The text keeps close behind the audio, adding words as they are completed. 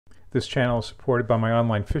This channel is supported by my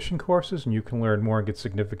online fishing courses, and you can learn more and get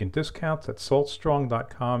significant discounts at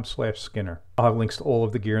saltstrong.com/Skinner. I'll have links to all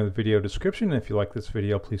of the gear in the video description, and if you like this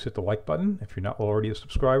video, please hit the like button. If you're not already a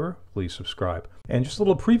subscriber, please subscribe. And just a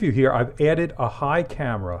little preview here, I've added a high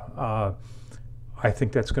camera. I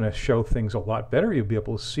think that's going to show things a lot better. You'll be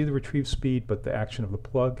able to see the retrieve speed, but the action of the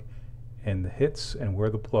plug and the hits and where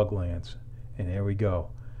the plug lands. And there we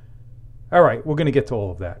go. All right, we're going to get to all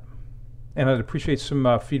of that. And I'd appreciate some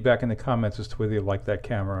feedback in the comments as to whether you like that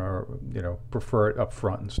camera or, prefer it up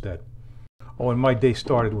front instead. Oh, and my day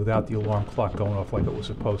started without the alarm clock going off like it was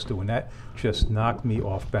supposed to, and that just knocked me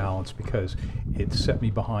off balance because it set me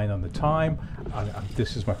behind on the time.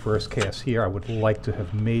 This is my first cast here. I would like to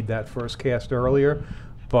have made that first cast earlier,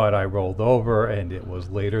 but I rolled over and it was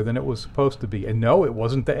later than it was supposed to be. And no, it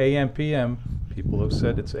wasn't the AM PM. People have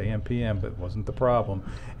said it's AM PM, but it wasn't the problem.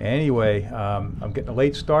 Anyway, I'm getting a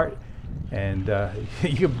late start. And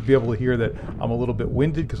you'll be able to hear that I'm a little bit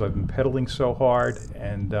winded because I've been pedaling so hard,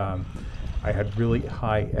 and I had really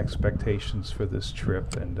high expectations for this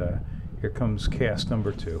trip. And here comes cast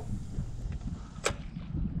number 2.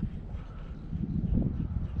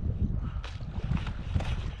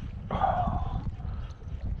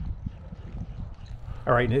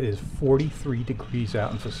 All right, and it is 43 degrees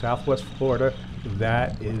out, and for Southwest Florida,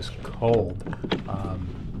 that is cold.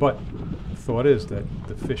 But the thought is that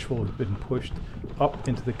the fish will have been pushed up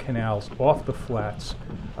into the canals, off the flats,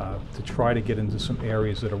 to try to get into some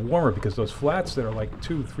areas that are warmer, because those flats that are like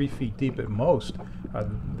 2-3 feet deep at most,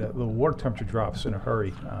 the water temperature drops in a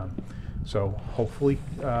hurry. So hopefully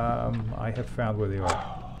I have found where they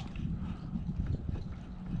are.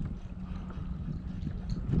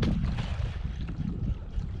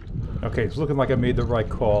 Okay, it's looking like I made the right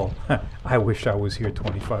call. I wish I was here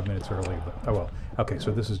 25 minutes early, but oh well. Okay,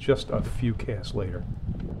 so this is just a few casts later.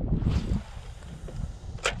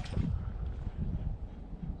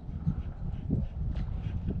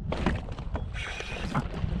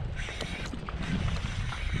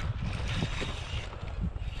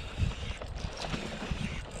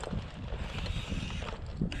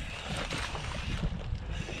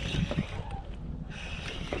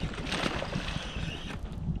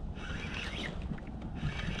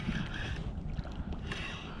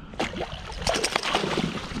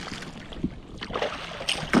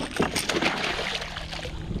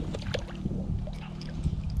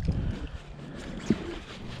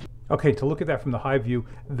 Okay, to look at that from the high view,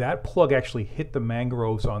 that plug actually hit the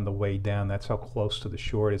mangroves on the way down. That's how close to the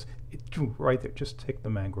shore it is. It drew right there, just hit the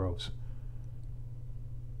mangroves.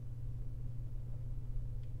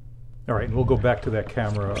 All right, and we'll go back to that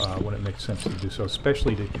camera when it makes sense to do so,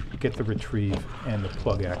 especially to get the retrieve and the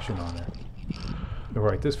plug action on there. All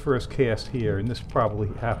right, this first cast here, and this probably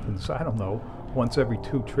happens, I don't know, once every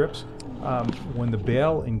 2 trips. When the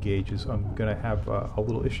bail engages, I'm going to have a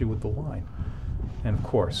little issue with the line. And of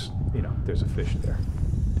course, there's a fish there.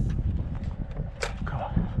 Come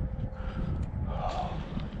on.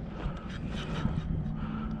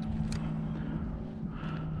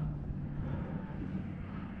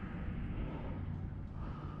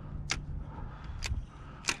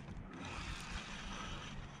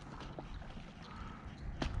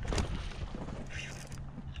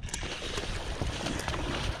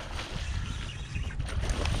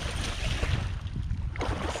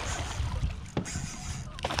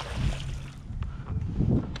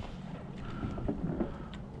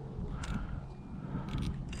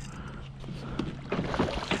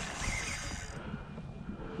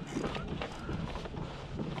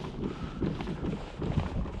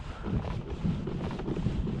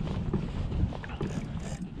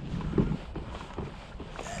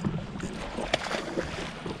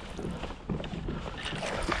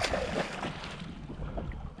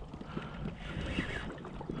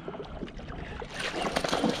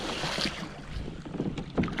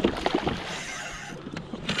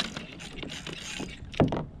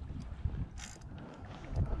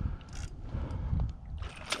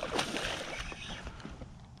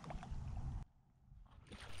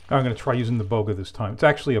 I'm going to try using the Boga this time. It's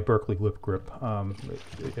actually a Berkeley lip grip.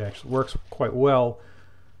 It actually works quite well.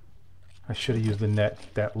 I should have used the net.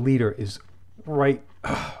 That leader is right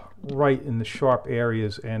in the sharp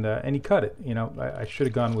areas, and he cut it. I should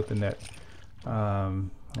have gone with the net. All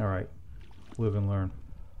right, live and learn.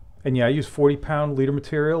 And yeah, I use 40-pound leader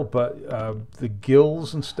material, but the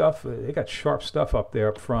gills and stuff, they got sharp stuff up there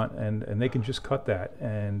up front, and they can just cut that.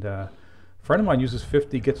 And a friend of mine uses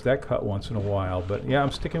 50, gets that cut once in a while. But yeah, I'm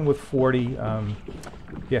sticking with 40.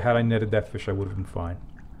 Yeah, had I netted that fish, I would have been fine.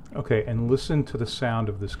 Okay, and listen to the sound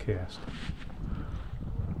of this cast.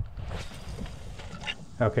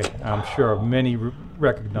 Okay, I'm sure many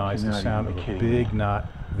recognize the sound of a big knot.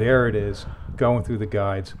 There it is, going through the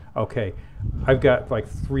guides. Okay, I've got like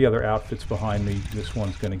 3 other outfits behind me. This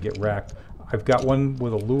one's going to get racked. I've got one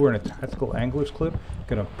with a lure and a tactical angler's clip.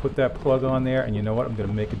 Going to put that plug on there, and you know what? I'm going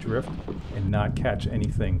to make a drift and not catch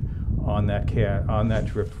anything on that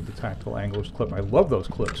drift with the tactical angler's clip. I love those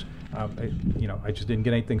clips. I just didn't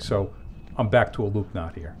get anything, so I'm back to a loop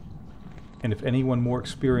knot here. And if anyone more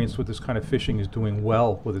experienced with this kind of fishing is doing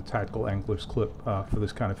well with a tactical angler's clip for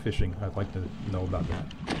this kind of fishing, I'd like to know about that.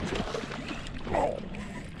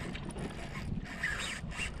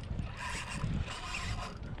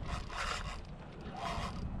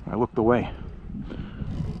 I looked away.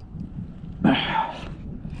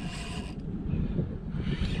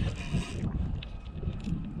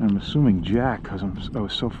 I'm assuming Jack, because I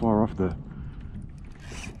was so far off the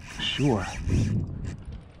shore.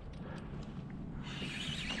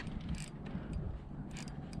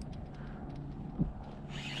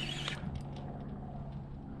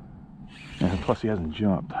 And plus he hasn't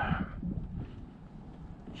jumped.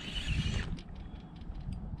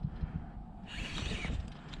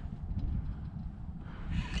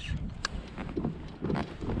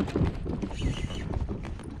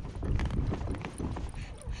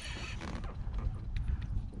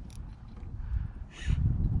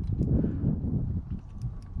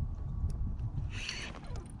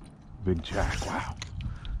 Big Jack, wow.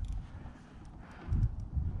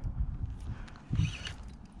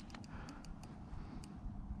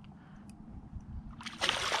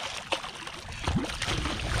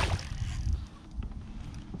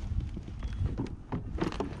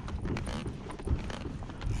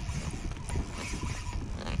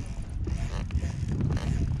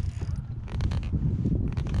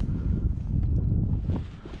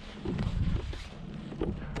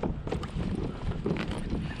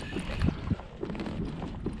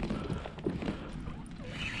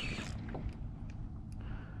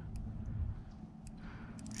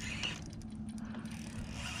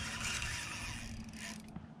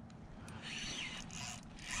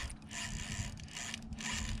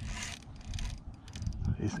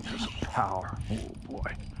 Isn't there some power? Oh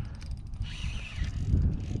boy.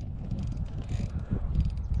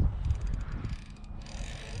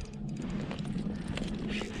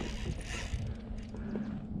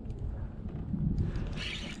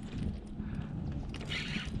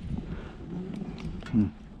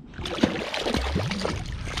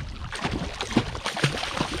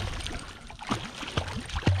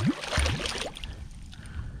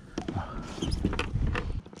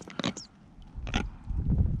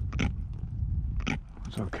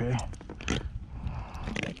 It's okay.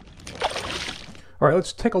 All right,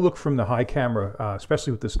 let's take a look from the high camera,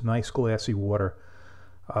 especially with this nice glassy water,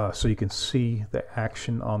 so you can see the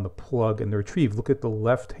action on the plug and the retrieve. Look at the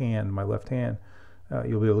left hand, my left hand.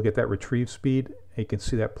 You'll be able to get that retrieve speed. And you can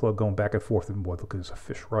see that plug going back and forth. And boy, look, there's a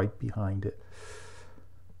fish right behind it.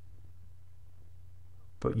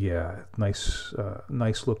 But yeah, nice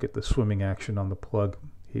look at the swimming action on the plug.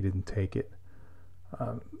 He didn't take it.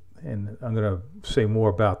 And I'm going to say more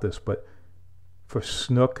about this, but for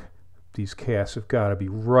snook, these casts have got to be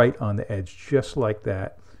right on the edge, just like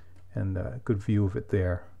that. And good view of it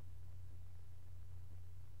there.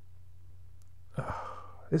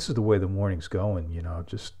 This is the way the morning's going, you know,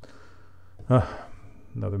 just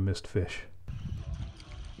another missed fish.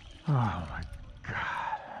 Oh my God.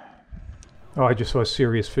 Oh, I just saw a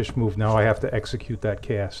serious fish move. Now I have to execute that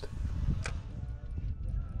cast.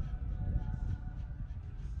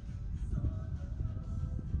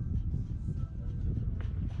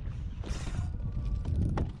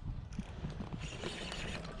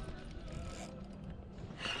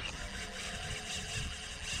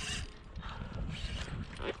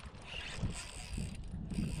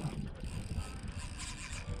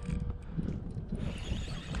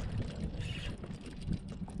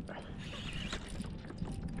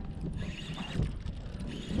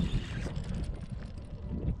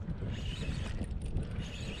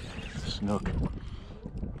 Snook.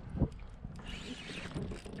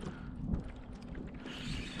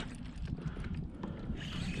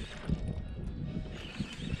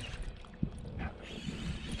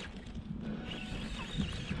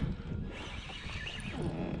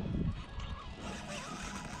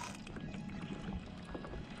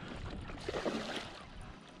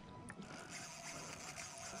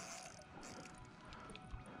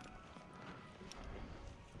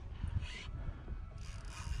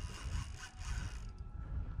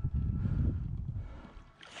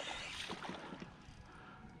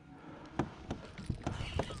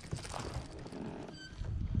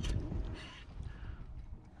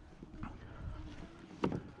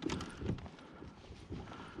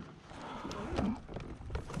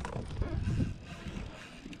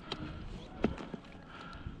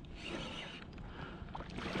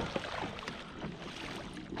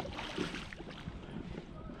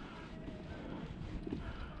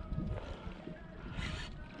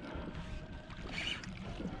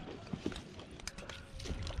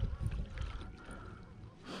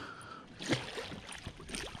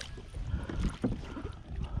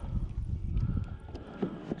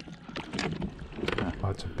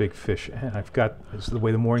 it's a big fish, and I've got, this is the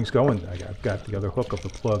way the morning's going. I've got the other hook of the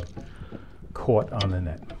plug caught on the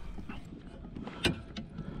net.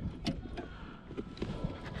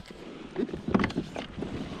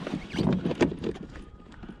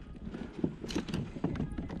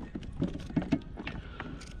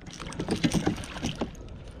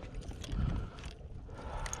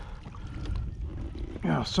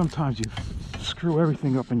 Sometimes you screw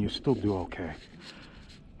everything up and you still do okay.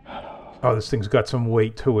 Oh, this thing's got some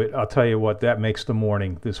weight to it. I'll tell you what, that makes the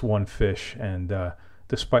morning, this one fish. And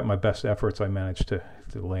despite my best efforts, I managed to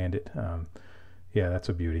land it. Yeah, that's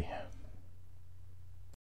a beauty.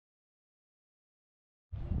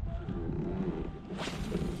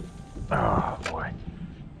 Oh, boy.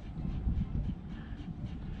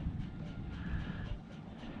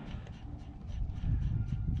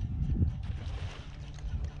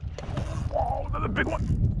 Oh, another big one.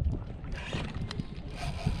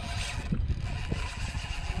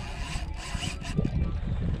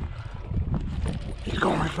 He's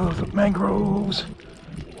going right for those mangroves.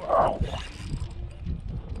 Wow.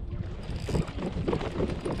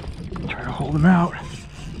 Try to hold him out.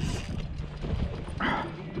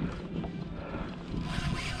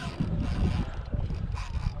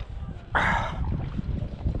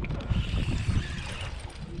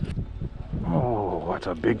 Oh, that's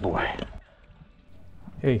a big boy.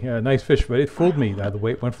 Hey, nice fish, but it fooled me. The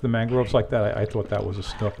weight went for the mangroves like that. I thought that was a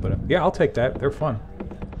snook, but yeah, I'll take that. They're fun.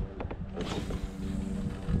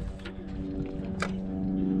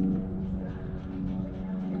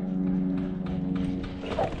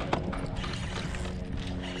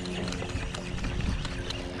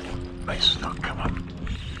 Nice snook, come on.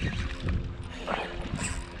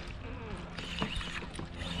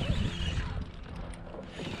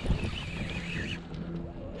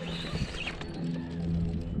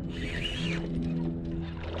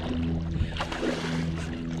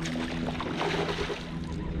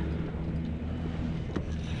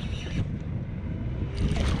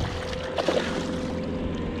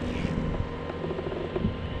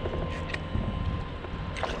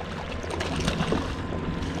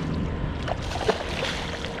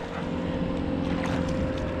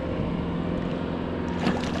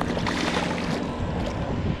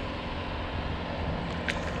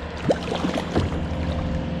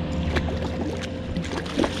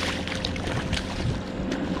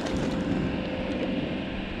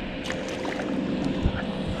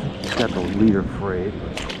 Got the leader frayed.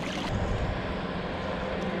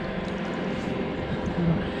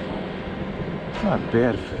 It's not a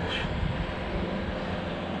bad fish.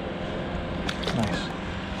 Nice.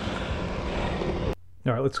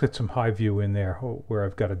 All right, let's get some high view in there where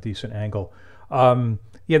I've got a decent angle.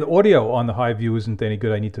 Yeah, the audio on the high view isn't any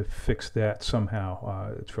good. I need to fix that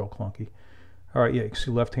somehow. It's real clunky. All right, yeah, you can see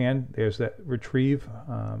left hand. There's that retrieve.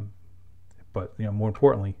 But you know, more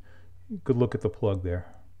importantly, good look at the plug there.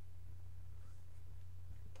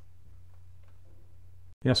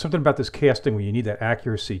 You know, something about this casting where you need that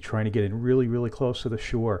accuracy, trying to get in really, really close to the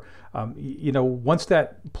shore. You know, once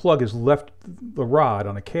that plug has left the rod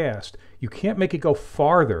on a cast, you can't make it go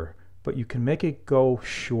farther, but you can make it go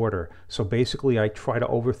shorter. So basically, I try to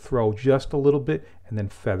overthrow just a little bit and then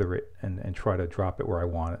feather it and try to drop it where I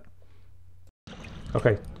want it.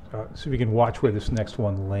 Okay, so we can watch where this next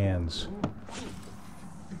one lands.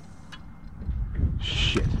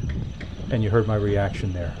 Shit. And you heard my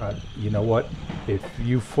reaction there. You know what? If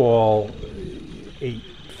you fall 8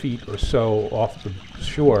 feet or so off the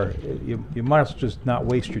shore, you might as well just not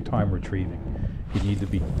waste your time retrieving. You need to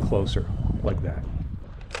be closer, like that.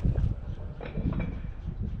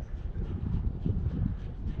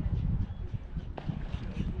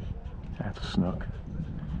 That's a snook.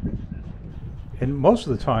 And most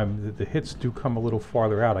of the time, the hits do come a little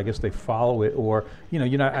farther out. I guess they follow it, or you know,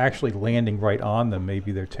 you're not actually landing right on them.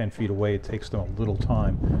 Maybe they're 10 feet away. It takes them a little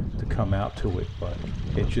time to come out to it. But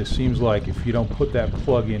it just seems like if you don't put that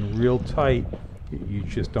plug in real tight, you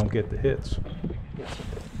just don't get the hits.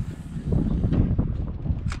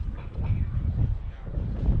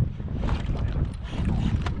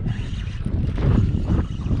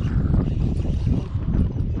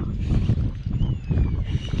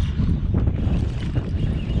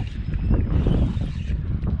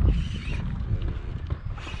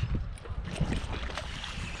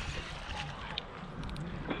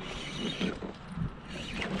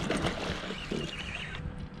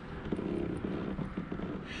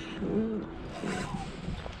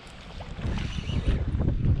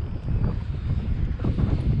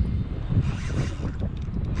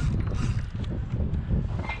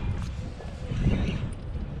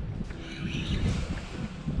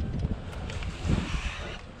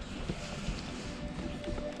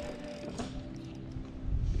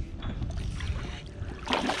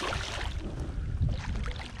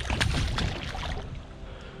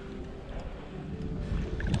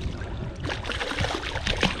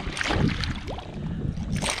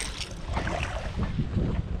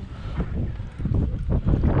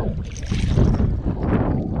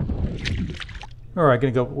 All right,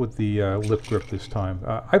 gonna go with the lip grip this time.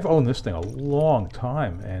 I've owned this thing a long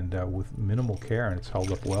time, and with minimal care, and it's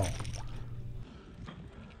held up well.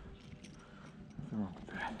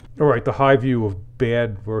 All right, the high view of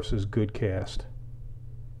bad versus good cast.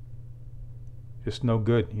 Just no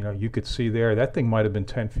good. You know, you could see there, that thing might have been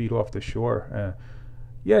 10 feet off the shore.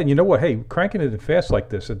 Yeah, and you know what? Hey, cranking it in fast like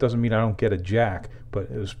this, it doesn't mean I don't get a jack,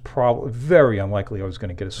 but it was probably very unlikely I was going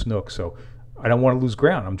to get a snook. So I don't want to lose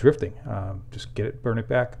ground. I'm drifting. Just get it, burn it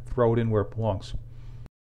back, throw it in where it belongs.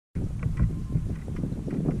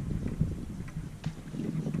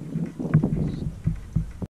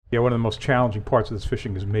 Yeah, one of the most challenging parts of this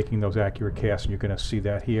fishing is making those accurate casts, and you're going to see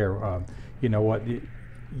that here. You know what? You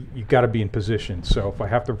got to be in position. So if I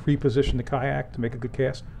have to reposition the kayak to make a good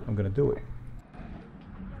cast, I'm going to do it.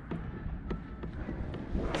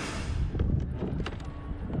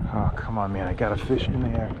 Oh, come on, man. I got a fish in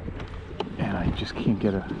there, and I just can't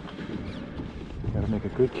get a... I got to make a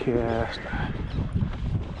good cast. I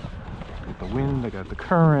got the wind, I got the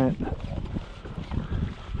current.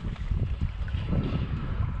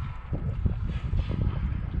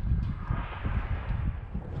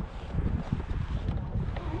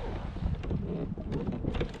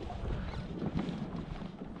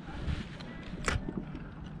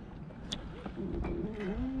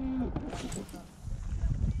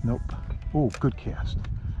 Nope. Oh, good cast.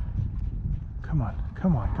 Come on,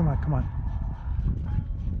 come on, come on, come on.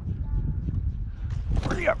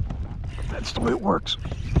 Hurry up. That's the way it works.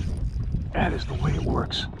 That is the way it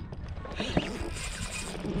works.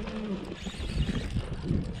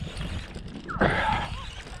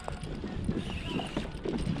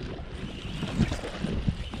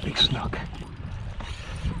 Big snook.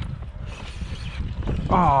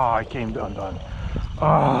 Oh, I came undone.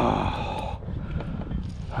 Oh.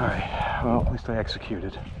 Alright, well, at least I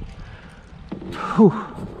executed. Whew.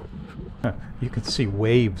 You can see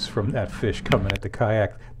waves from that fish coming at the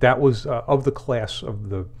kayak. That was of the class of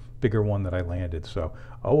the bigger one that I landed. So,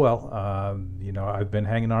 oh well, you know, I've been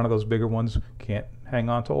hanging on to those bigger ones. Can't hang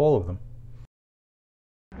on to all of them.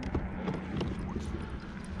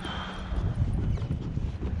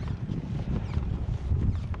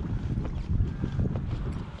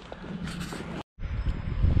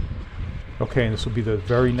 Okay, and this will be the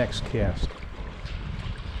very next cast.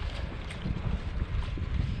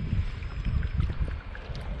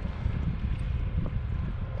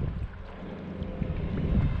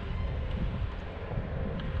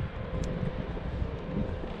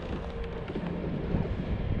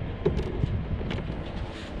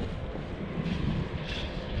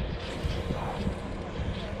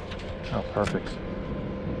 Oh, perfect.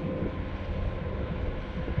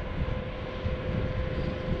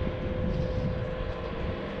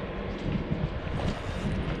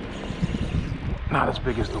 Not as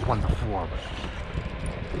big as the one before, but...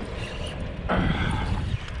 I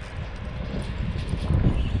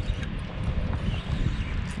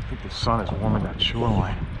think the sun is warming that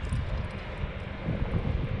shoreline.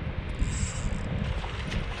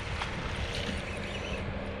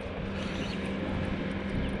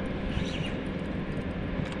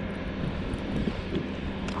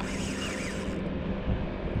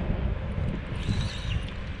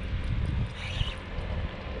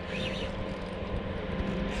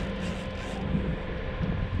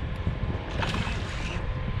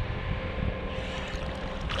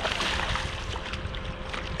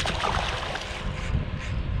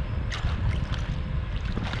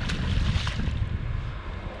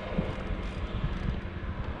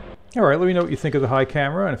 Alright, let me know what you think of the high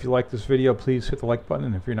camera, and if you like this video, please hit the like button,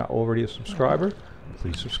 and if you're not already a subscriber,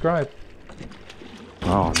 please subscribe.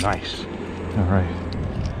 Oh, nice. Alright.